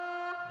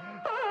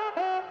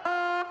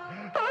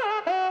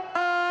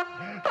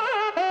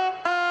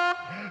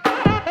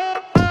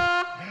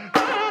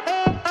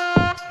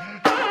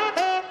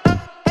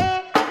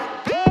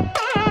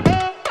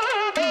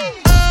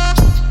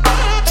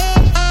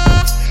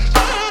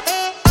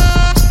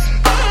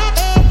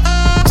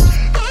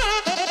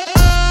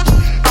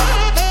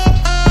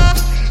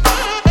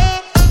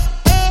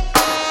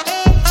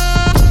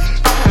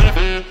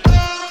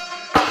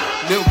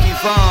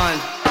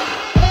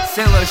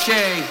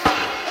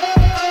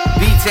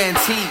It's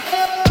antique.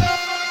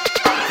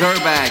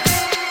 Gurbax.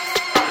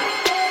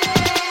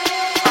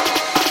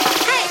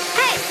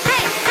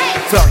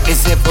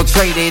 Darkness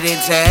infiltrated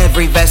into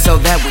every vessel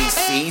that we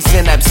see.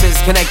 Synapses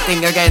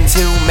connecting again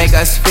to make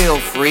us feel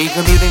free.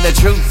 Commuting the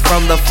truth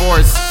from the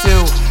force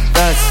to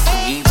the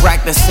sea.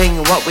 Practicing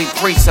what we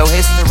preach so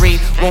history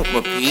won't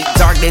repeat.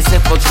 Darkness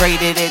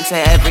infiltrated into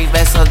every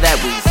vessel that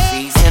we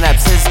see.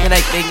 Synapses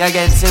connecting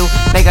again to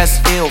make us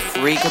feel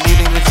free.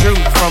 Commuting the truth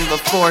from the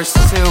force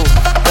to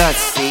the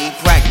sea.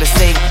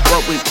 Practicing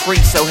what we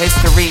preach so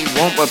history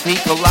won't repeat.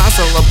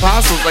 Colossal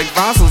apostles like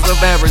fossils of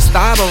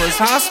Aristotle is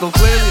hostile.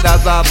 Clearly not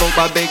thoughtful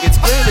by bigots.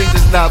 Clearly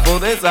just not full.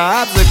 This an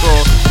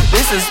obstacle.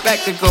 This is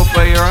spectacle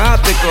for your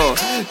optical.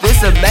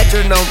 This a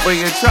metronome for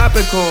your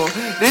tropical.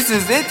 This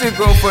is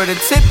integral for the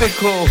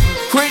typical.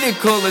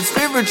 Critical and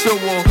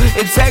spiritual.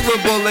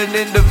 Integrable and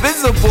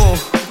indivisible.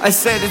 I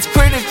said it's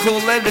critical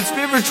and it's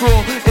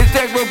spiritual.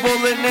 Integrable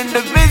and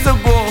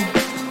indivisible.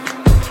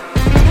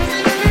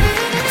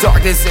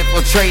 Darkness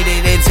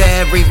infiltrated into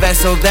every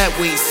vessel that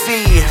we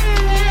see.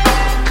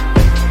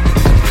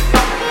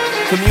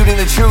 Commuting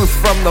the truth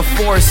from the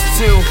force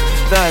to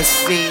the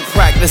sea.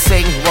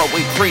 Practicing what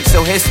we preach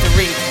so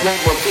history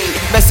won't repeat.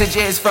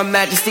 Messages from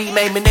majesty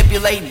may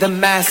manipulate the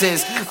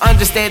masses.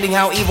 Understanding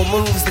how evil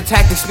moves, the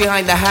tactics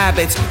behind the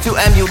habits. To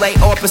emulate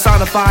or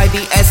personify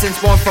the essence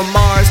born from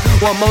Mars.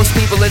 What most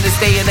people in this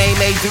day and age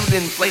may do to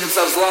inflate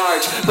themselves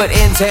large. But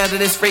intel to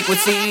this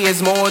frequency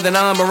is more than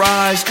a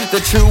mirage.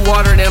 The true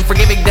water and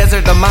forgiving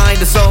desert, the mind,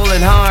 the soul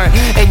and heart.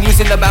 And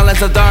using the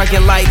balance of dark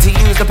and light to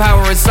use the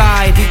power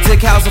inside. To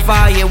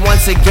calcify it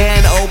once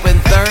again,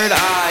 open third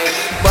eye.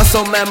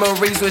 Muscle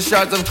memories with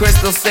shards of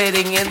crystal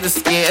sitting in the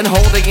skin.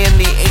 Holding in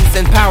the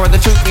ancient power,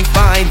 the truth we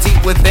find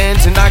deep within.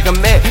 To not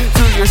commit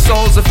to your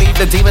souls to feed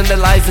the demon that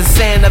lies in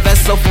sin. A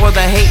vessel for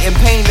the hate and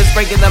pain that's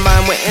breaking the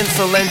mind with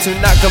insulin. To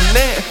not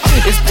commit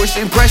is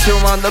pushing pressure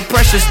on the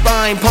precious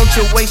spine.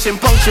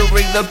 Punctuation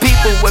puncturing the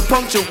people with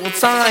punctual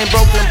time.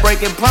 Broken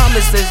breaking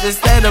promises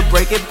instead of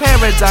breaking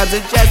paradigms.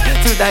 And just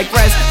to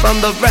digress from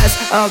the rest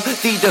of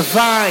the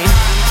divine.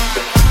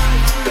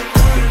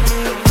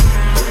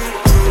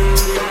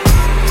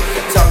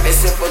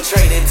 Darkness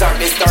infiltrated,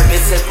 darkness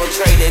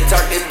infiltrated,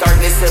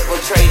 darkness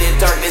infiltrated,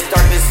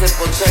 darkness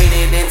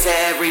infiltrated into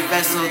every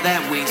vessel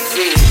that we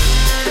see.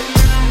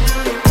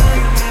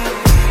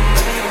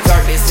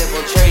 Darkness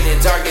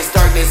infiltrated, darkness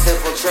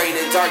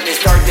infiltrated,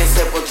 darkness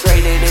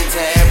infiltrated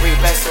into every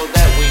vessel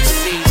that we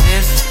see.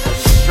 This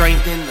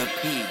strengthen the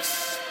peace.